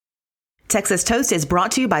Texas Toast is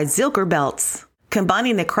brought to you by Zilker Belts.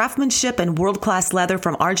 Combining the craftsmanship and world-class leather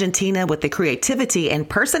from Argentina with the creativity and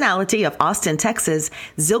personality of Austin, Texas,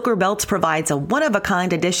 Zilker Belts provides a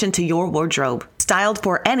one-of-a-kind addition to your wardrobe. Styled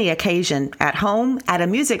for any occasion, at home, at a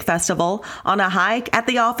music festival, on a hike, at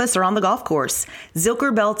the office, or on the golf course.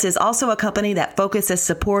 Zilker Belts is also a company that focuses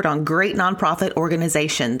support on great nonprofit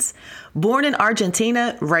organizations. Born in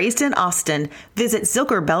Argentina, raised in Austin, visit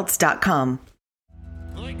ZilkerBelts.com.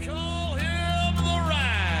 They call him the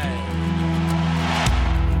Ride.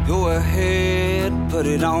 Go ahead, put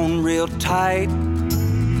it on real tight.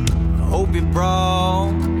 Hope you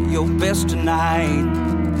brought your best tonight.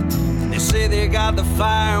 They say they got the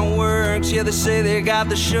fireworks, yeah, they say they got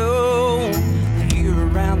the show. Here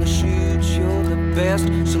around the chutes, you're the best,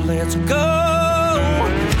 so let's go.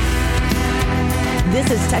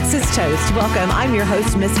 This is Texas Toast. Welcome. I'm your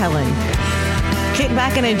host, Miss Helen. Kick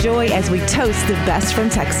back and enjoy as we toast the best from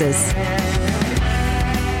Texas.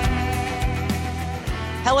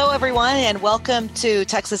 Hello, everyone, and welcome to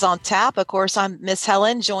Texas on Tap. Of course, I'm Miss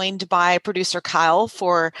Helen, joined by producer Kyle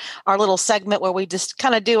for our little segment where we just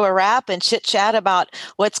kind of do a wrap and chit-chat about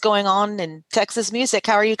what's going on in Texas music.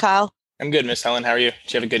 How are you, Kyle? I'm good, Miss Helen. How are you?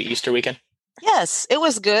 Did you have a good Easter weekend? Yes, it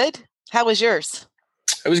was good. How was yours?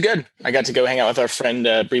 It was good. I got to go hang out with our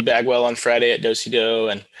friend Bree Bagwell on Friday at Do-Si-Do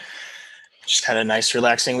and just had a nice,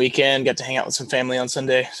 relaxing weekend. Got to hang out with some family on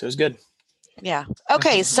Sunday, so it was good. Yeah.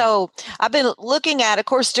 Okay. So I've been looking at, of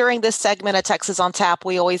course, during this segment of Texas on Tap,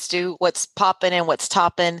 we always do what's popping and what's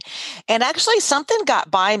topping. And actually something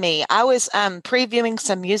got by me. I was previewing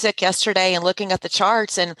some music yesterday and looking at the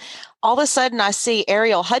charts, and all of a sudden I see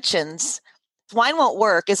Ariel Hutchins. Wine Won't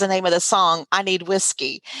Work is the name of the song, I Need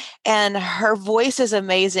Whiskey. And her voice is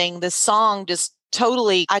amazing. The song just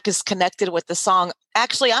totally, I just connected with the song.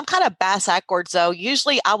 Actually, I'm kind of bass backwards though.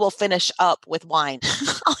 Usually I will finish up with wine.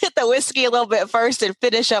 I'll hit the whiskey a little bit first and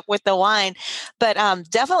finish up with the wine. But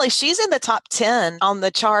definitely she's in the top 10 on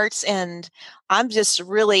the charts. And I'm just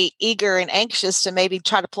really eager and anxious to maybe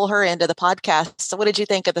try to pull her into the podcast. So what did you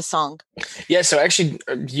think of the song? Yeah, so actually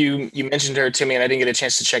you mentioned her to me and I didn't get a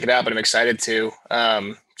chance to check it out, but I'm excited to.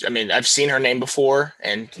 I mean, I've seen her name before.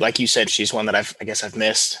 And like you said, she's one that I've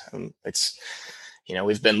missed. It's, you know,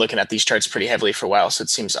 we've been looking at these charts pretty heavily for a while, so it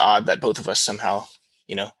seems odd that both of us somehow,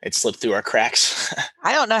 you know, it slipped through our cracks.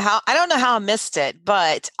 I don't know how I missed it,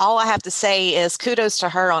 but all I have to say is kudos to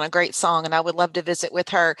her on a great song, and I would love to visit with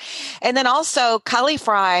her. And then also Kylie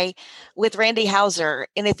Frey with Randy Houser.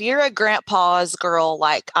 And if you're a grandpa's girl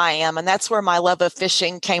like I am, and that's where my love of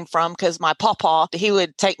fishing came from, because my pawpaw, he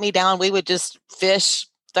would take me down, we would just fish,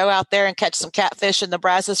 throw out there and catch some catfish in the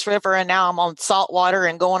Brazos River. And now I'm on salt water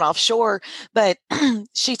and going offshore. But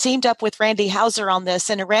she teamed up with Randy Houser on this.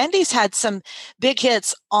 And Randy's had some big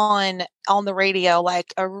hits on the radio,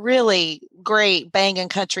 like a really great banging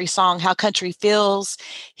country song, How Country Feels.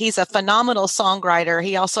 He's a phenomenal songwriter.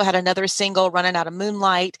 He also had another single, Running Out of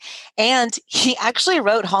Moonlight. And he actually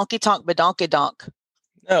wrote Honky Tonk Badonky Donk.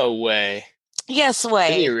 No way. Yes,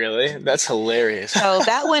 way. Did you really? That's hilarious. So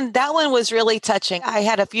that one was really touching. I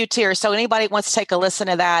had a few tears. So anybody wants to take a listen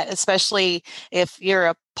to that, especially if you're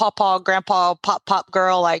a pawpaw, grandpa, pop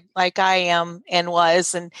girl like I am and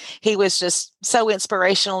was, and he was just so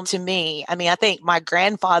inspirational to me. I mean, I think my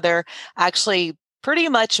grandfather actually pretty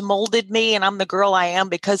much molded me, and I'm the girl I am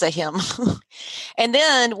because of him. And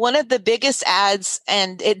then one of the biggest ads,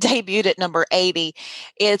 and it debuted at number 80.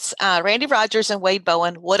 It's Randy Rogers and Wade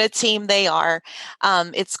Bowen. What a team they are.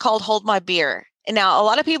 It's called Hold My Beer. And now a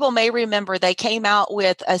lot of people may remember they came out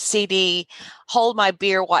with a CD, Hold My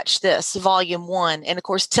Beer, Watch This, Volume 1. And of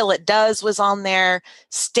course, Till It Does was on there,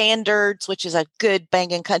 Standards, which is a good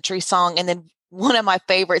banging country song. And then one of my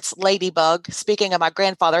favorites, Ladybug. Speaking of my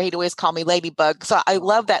grandfather, he'd always call me Ladybug. So I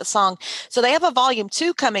love that song. So they have a volume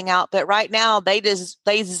 2 coming out, but right now they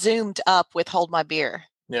zoomed up with Hold My Beer.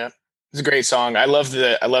 Yeah. It's a great song. I love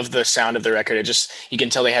the sound of the record. It just, you can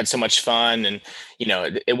tell they had so much fun, and you know,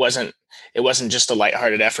 it wasn't just a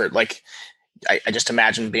lighthearted effort. Like I just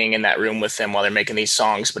imagine being in that room with them while they're making these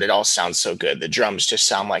songs, but it all sounds so good. The drums just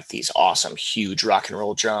sound like these awesome, huge rock and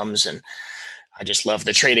roll drums, and I just love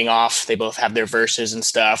the trading off. They both have their verses and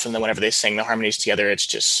stuff. And then whenever they sing the harmonies together, it's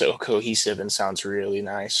just so cohesive and sounds really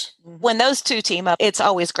nice. When those two team up, it's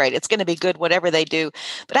always great. It's going to be good, whatever they do.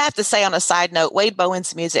 But I have to say, on a side note, Wade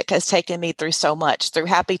Bowen's music has taken me through so much, through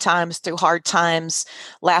happy times, through hard times,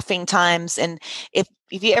 laughing times. And if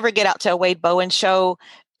you ever get out to a Wade Bowen show,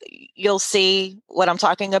 you'll see what I'm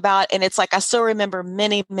talking about. And it's like, I still remember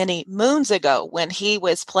many, many moons ago when he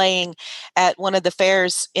was playing at one of the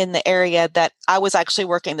fairs in the area that I was actually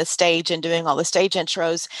working the stage and doing all the stage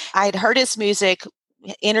intros. I had heard his music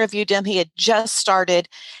interviewed him. He had just started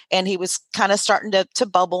and he was kind of starting to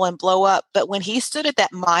bubble and blow up. But when he stood at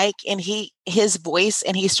that mic and his voice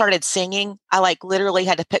and he started singing, I like literally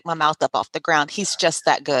had to pick my mouth up off the ground. He's just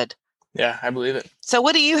that good. Yeah, I believe it. So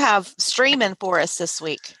what do you have streaming for us this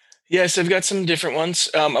week? Yes, I've got some different ones.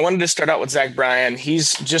 I wanted to start out with Zach Bryan.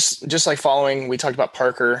 He's just like following. We talked about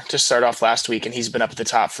Parker to start off last week, and he's been up at the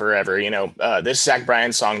top forever. This Zach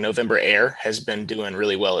Bryan song, November Air, has been doing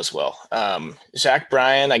really well as well. Zach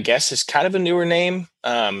Bryan, I guess, is kind of a newer name.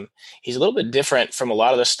 He's a little bit different from a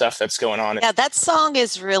lot of the stuff that's going on. Yeah, that song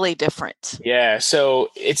is really different. Yeah, so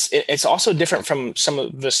it's also different from some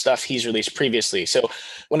of the stuff he's released previously. So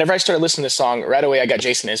whenever I started listening to this song, right away I got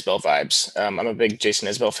Jason Isbell vibes. I'm a big Jason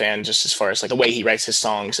Isbell fan, just as far as like the way he writes his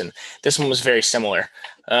songs, and this one was very similar.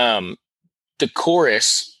 The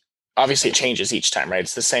chorus, obviously, it changes each time, right?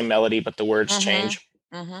 It's the same melody, but the words change,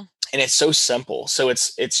 and it's so simple. So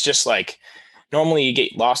it's just like normally you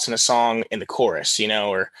get lost in a song in the chorus,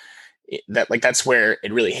 or that's where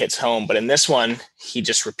it really hits home. But in this one, he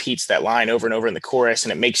just repeats that line over and over in the chorus,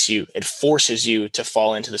 and it forces you to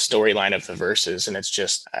fall into the storyline of the verses. And it's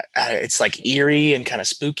just, it's like eerie and kind of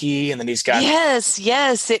spooky. And then he's got,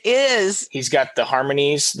 yes, it is. He's got the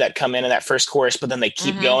harmonies that come in that first chorus, but then they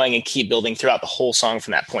keep going and keep building throughout the whole song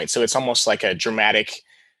from that point. So it's almost like a dramatic,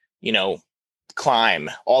 climb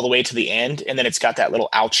all the way to the end. And then it's got that little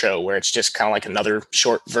outro where it's just kind of like another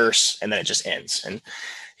short verse, and then it just ends. And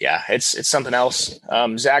yeah, it's something else.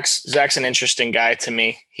 Zach's an interesting guy to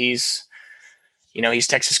me. He's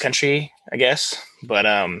Texas country, I guess, but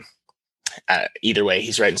either way,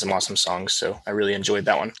 he's writing some awesome songs. So I really enjoyed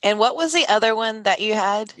that one. And what was the other one that you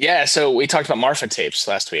had? Yeah, so we talked about Marfa tapes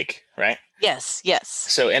last week, right? Yes.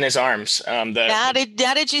 So In His Arms. Now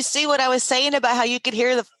did you see what I was saying about how you could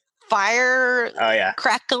hear the fire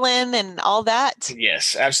crackling and all that?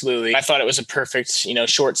 Yes, absolutely. I thought it was a perfect,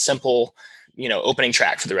 short, simple, opening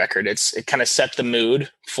track for the record. It kind of set the mood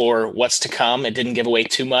for what's to come. It didn't give away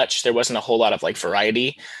too much. There wasn't a whole lot of like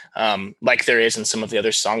variety, like there is in some of the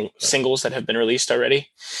other singles that have been released already.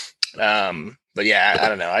 But yeah, I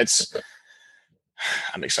don't know.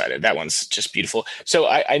 I'm excited. That one's just beautiful. So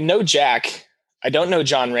I know Jack. I don't know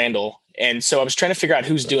John Randall, and so I was trying to figure out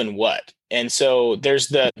who's doing what. And so there's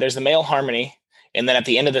the male harmony. And then at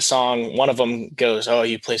the end of the song, one of them goes, "Oh,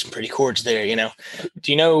 you play some pretty chords there."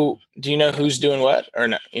 Do you know who's doing what, or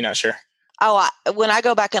no? You're not sure? Oh, when I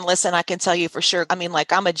go back and listen, I can tell you for sure. I mean,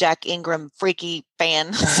 like, I'm a Jack Ingram freaky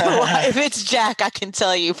fan. So if it's Jack, I can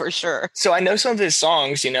tell you for sure. So I know some of his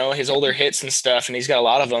songs, his older hits and stuff, and he's got a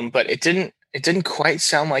lot of them, but it didn't quite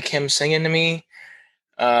sound like him singing to me.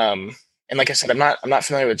 And like I said, I'm not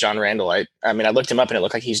familiar with John Randall. I mean, I looked him up and it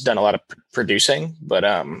looked like he's done a lot of producing, but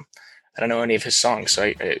I don't know any of his songs.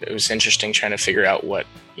 So it was interesting trying to figure out what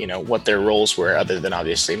their roles were, other than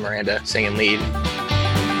obviously Miranda singing lead.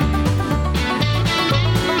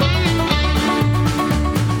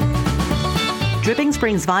 Dripping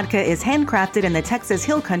Springs vodka is handcrafted in the Texas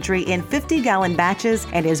Hill Country in 50-gallon batches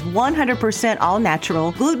and is 100%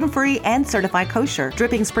 all-natural, gluten-free, and certified kosher.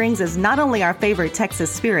 Dripping Springs is not only our favorite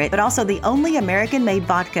Texas spirit, but also the only American-made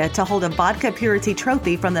vodka to hold a vodka purity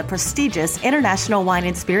trophy from the prestigious International Wine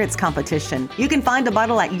and Spirits Competition. You can find a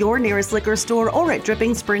bottle at your nearest liquor store or at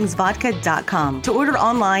DrippingSpringsVodka.com to order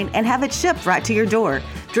online and have it shipped right to your door.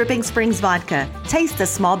 Dripping Springs Vodka. Taste the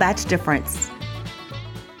small batch difference.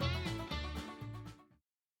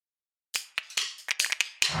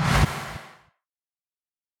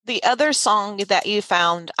 The other song that you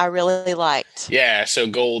found, I really liked. Yeah, so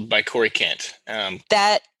Gold by Corey Kent.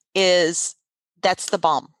 That's the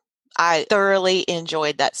bomb. I thoroughly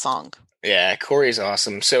enjoyed that song. Yeah, Corey's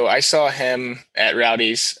awesome. So I saw him at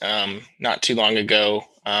Rowdy's not too long ago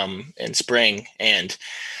in spring, and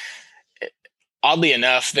oddly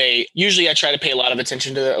enough, I try to pay a lot of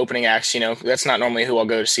attention to the opening acts. That's not normally who I'll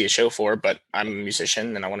go to see a show for, but I'm a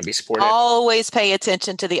musician and I want to be supported. Always pay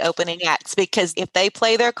attention to the opening acts, because if they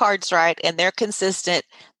play their cards right and they're consistent,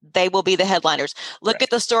 they will be the headliners. Look at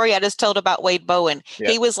the story I just told about Wade Bowen. Yep.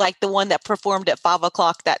 He was like the one that performed at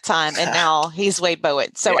 5:00 that time, and now he's Wade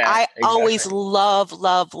Bowen. So I always love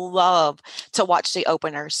to watch the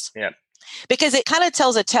openers. Yeah, because it kind of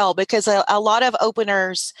tells a tale, because a lot of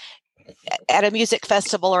openers at a music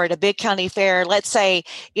festival or at a big county fair, let's say,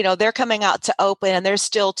 they're coming out to open and there's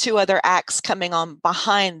still two other acts coming on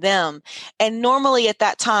behind them. And normally at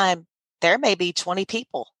that time, there may be 20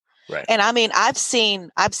 people. Right. And I mean, I've seen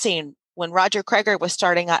when Roger Creager was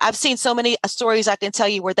starting out, I've seen so many stories I can tell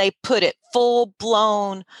you where they put it full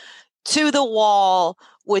blown to the wall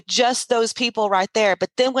with just those people right there.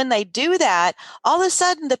 But then when they do that, all of a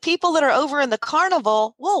sudden the people that are over in the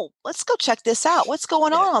carnival, whoa, let's go check this out. What's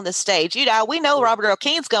going on this stage? We know Robert Earl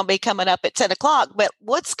Keen's going to be coming up at 10 o'clock, but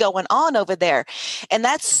what's going on over there? And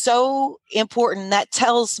that's so important. That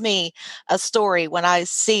tells me a story when I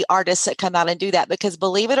see artists that come out and do that, because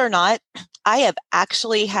believe it or not, I have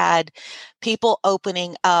actually had people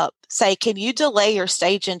opening up say, can you delay your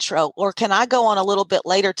stage intro? Or can I go on a little bit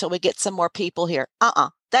later till we get some more people here?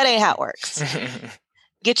 That ain't how it works.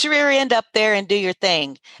 Get your rear end up there and do your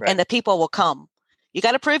thing, and the people will come. You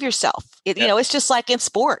got to prove yourself. It's just like in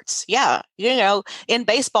sports. Yeah. In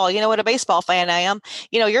baseball, you know what a baseball fan I am.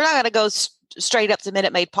 You're not going to go straight up to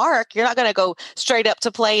Minute Maid Park. You're not going to go straight up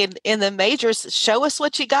to play in the majors. Show us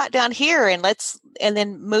what you got down here and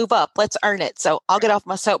then move up. Let's earn it. So I'll get off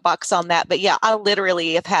my soapbox on that. But yeah, I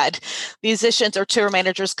literally have had musicians or tour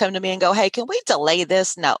managers come to me and go, hey, can we delay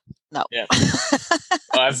this? No. Yeah.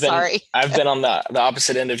 Well, I've been on the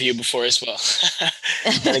opposite end of you before as well.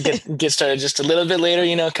 And it get started just a little bit later,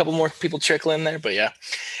 a couple more people trickle in there. But yeah.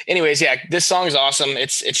 Anyways, yeah, this song is awesome.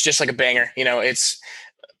 It's just like a banger. It's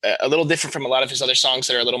a little different from a lot of his other songs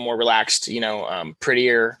that are a little more relaxed,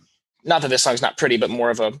 prettier. Not that this song's not pretty, but more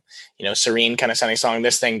of a, serene kind of sounding song.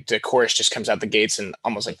 This thing, the chorus just comes out the gates and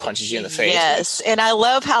almost like punches you in the face. Yes. And I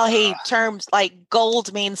love how he terms like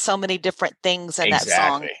gold means so many different things in that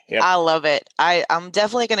song. Yep. I love it. I'm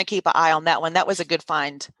definitely going to keep an eye on that one. That was a good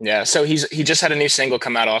find. Yeah. So he just had a new single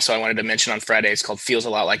come out also. I wanted to mention on Friday. It's called Feels a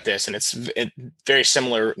Lot Like This. And it's very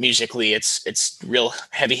similar musically. It's real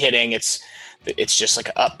heavy hitting. It's just like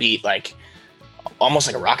an upbeat, like almost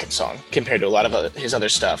like a rockin' song compared to a lot of his other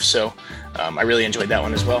stuff. So I really enjoyed that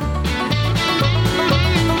one as well.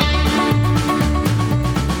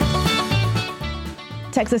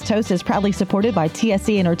 Texas Toast is proudly supported by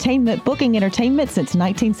TSC Entertainment, booking entertainment since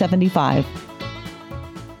 1975.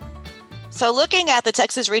 So looking at the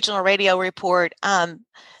Texas Regional Radio Report,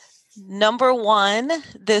 number one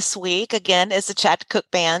this week, again, is the Chad Cook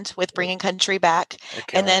Band with Bringing Country Back.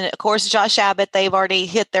 Okay. And then, of course, Josh Abbott, they've already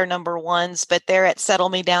hit their number ones, but they're at Settle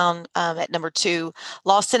Me Down at number 2.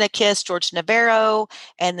 Lost in a Kiss, George Navarro,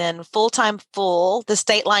 and then Full Time Full, the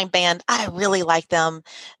State Line Band. I really like them.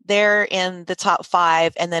 They're in the top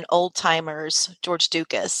 5, and then Old Timers, George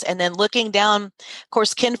Dukas. And then looking down, of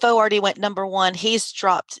course, Kinfo already went number 1. He's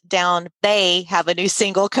dropped down. They have a new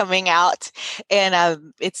single coming out,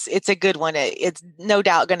 and it's a good one. It's no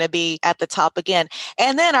doubt going to be at the top again.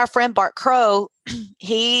 And then our friend Bart Crow,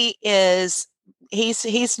 he's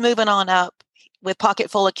moving on up with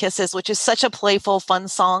Pocket Full of Kisses, which is such a playful, fun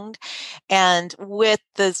song. And with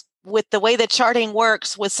the way the charting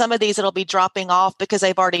works, with some of these, it'll be dropping off because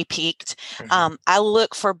they've already peaked. Mm-hmm. I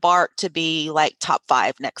look for Bart to be like top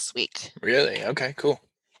 5 next week. Really? Okay, cool.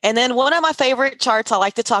 And then one of my favorite charts I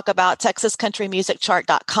like to talk about,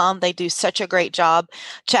 TexasCountryMusicChart.com. They do such a great job.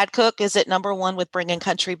 Chad Cook is at number 1 with Bringing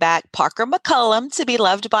Country Back. Parker McCullum, To Be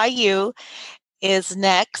Loved by You, is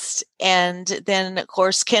next. And then, of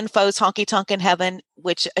course, Kinfo's Honky Tonk in Heaven,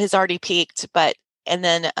 which has already peaked. And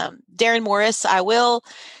then Darren Morris, I Will.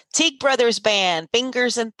 Teague Brothers Band,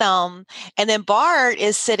 Fingers and Thumb. And then Bart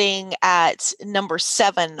is sitting at number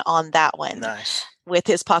 7 on that one. Nice. With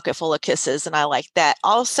his Pocket Full of Kisses, and I like that.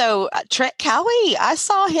 Also, Trent Cowie, I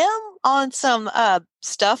saw him on some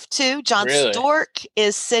stuff too. John Stork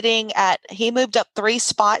is sitting he moved up 3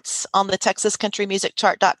 spots on the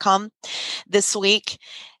TexasCountryMusicChart.com this week.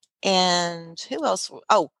 And who else?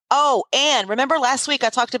 Oh, and remember last week I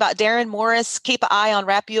talked about Darren Morris, Keep an Eye on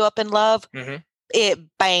Wrap You Up in Love? Mm-hmm. It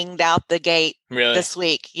banged out the gate this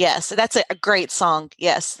week. Yes, that's a great song.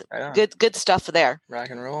 Yes, right, good stuff there.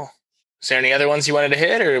 Rock and roll. Is there any other ones you wanted to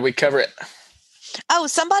hit, or did we cover it? Oh,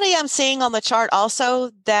 somebody I'm seeing on the chart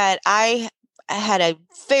also that I had a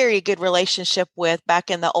very good relationship with back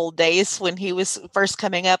in the old days when he was first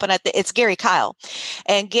coming up. And it's Gary Kyle.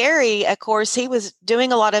 And Gary, of course, he was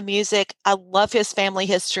doing a lot of music. I love his family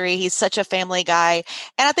history. He's such a family guy.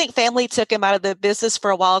 And I think family took him out of the business for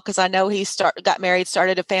a while because I know he got married,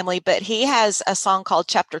 started a family, but he has a song called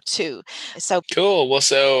Chapter 2. So cool. Well,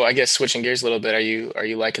 so I guess switching gears a little bit, are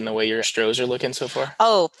you liking the way your Astros are looking so far?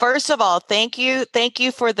 Oh, first of all, thank you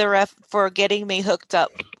for for getting me hooked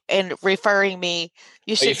up and referring me.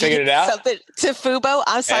 You figured it out? Something to Fubo.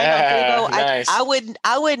 I'm signed on Fubo. Nice.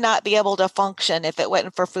 I would not be able to function if it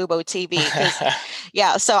wasn't for Fubo TV.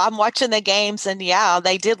 So I'm watching the games, and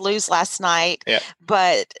they did lose last night. Yeah.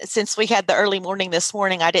 But since we had the early morning this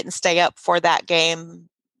morning, I didn't stay up for that game.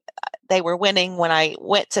 They were winning when I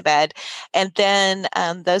went to bed, and then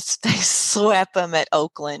they swept them at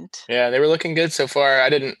Oakland. Yeah, they were looking good so far.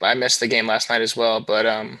 I missed the game last night as well, but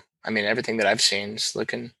I mean, everything that I've seen is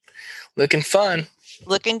looking fun.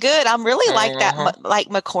 Looking good. I'm really like that, Uh-huh. like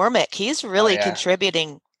McCormick. He's really yeah.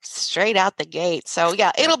 contributing straight out the gate. So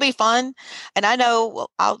yeah, it'll be fun. And I know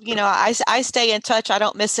I stay in touch. I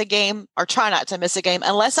don't miss a game, or try not to miss a game,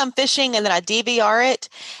 unless I'm fishing and then I DVR it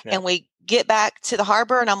Yeah. and we get back to the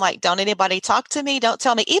harbor and I'm like, don't anybody talk to me. Don't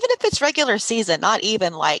tell me, even if it's regular season, not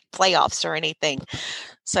even like playoffs or anything.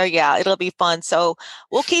 So yeah, it'll be fun. So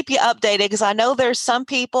we'll keep you updated, because I know there's some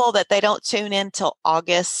people that they don't tune in till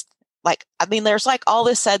August. Like, I mean, there's like all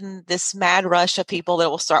of a sudden this mad rush of people that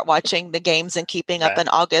will start watching the games and keeping up Right. in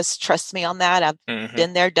August. Trust me on that. I've Mhm.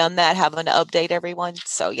 been there, done that, having to update everyone.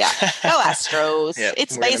 So yeah, go Astros. Yeah,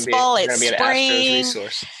 It's we're gonna be- baseball. we're It's gonna be an Astros spring.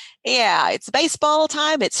 resource. Yeah, it's baseball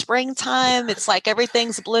time. It's springtime. It's like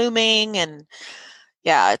everything's blooming, and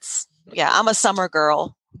I'm a summer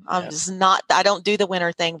girl. I'm Yeah. just not. I don't do the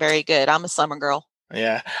winter thing very good. I'm a summer girl.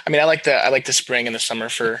 Yeah, I mean, I like the spring and the summer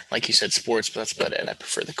for, like you said, sports, but that's about it. I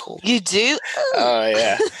prefer the cold. You do? Oh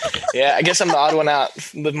yeah, yeah. I guess I'm the odd one out.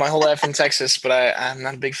 Lived my whole life in Texas, but I'm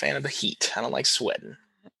not a big fan of the heat. I don't like sweating.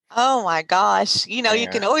 Oh my gosh. You Yeah.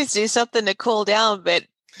 can always do something to cool down, but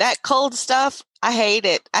that cold stuff, I hate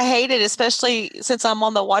it. I hate it, especially since I'm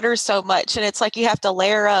on the water so much. And it's like you have to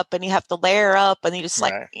layer up and you have to layer up, and you just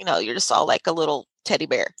like, Right. you're just all like a little teddy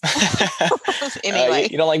bear. You- Anyway.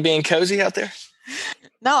 you don't like being cozy out there?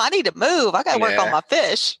 No, I need to move. I got to work on Yeah. my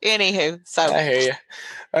fish. Anywho, so I hear you.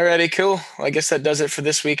 Alrighty, cool. Well, I guess that does it for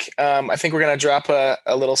this week. I think we're gonna drop a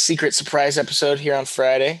little secret surprise episode here on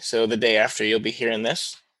Friday. So the day after, you'll be hearing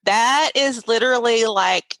this. that is literally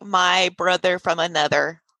like my brother from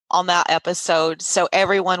another on that episode. So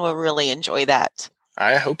everyone will really enjoy that.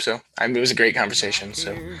 I hope so. I mean, it was a great conversation,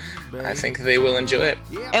 so I think they will enjoy it.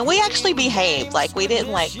 And we actually behaved. Like, we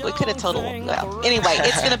didn't we could have well, anyway,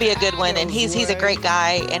 it's going to be a good one. And he's a great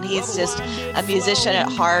guy, and he's just a musician at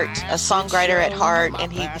heart, a songwriter at heart,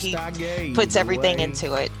 and he puts everything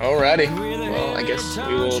into it. Alrighty. Well, I guess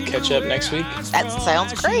we will catch up next week. That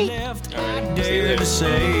sounds great. Alright. See you later.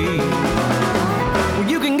 Well,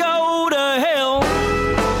 you can go to hell,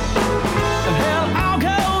 and hell, I'll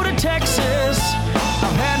go to Texas.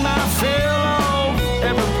 I've had my fill of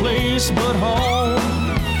every place but home.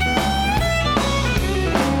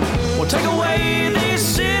 Well, take a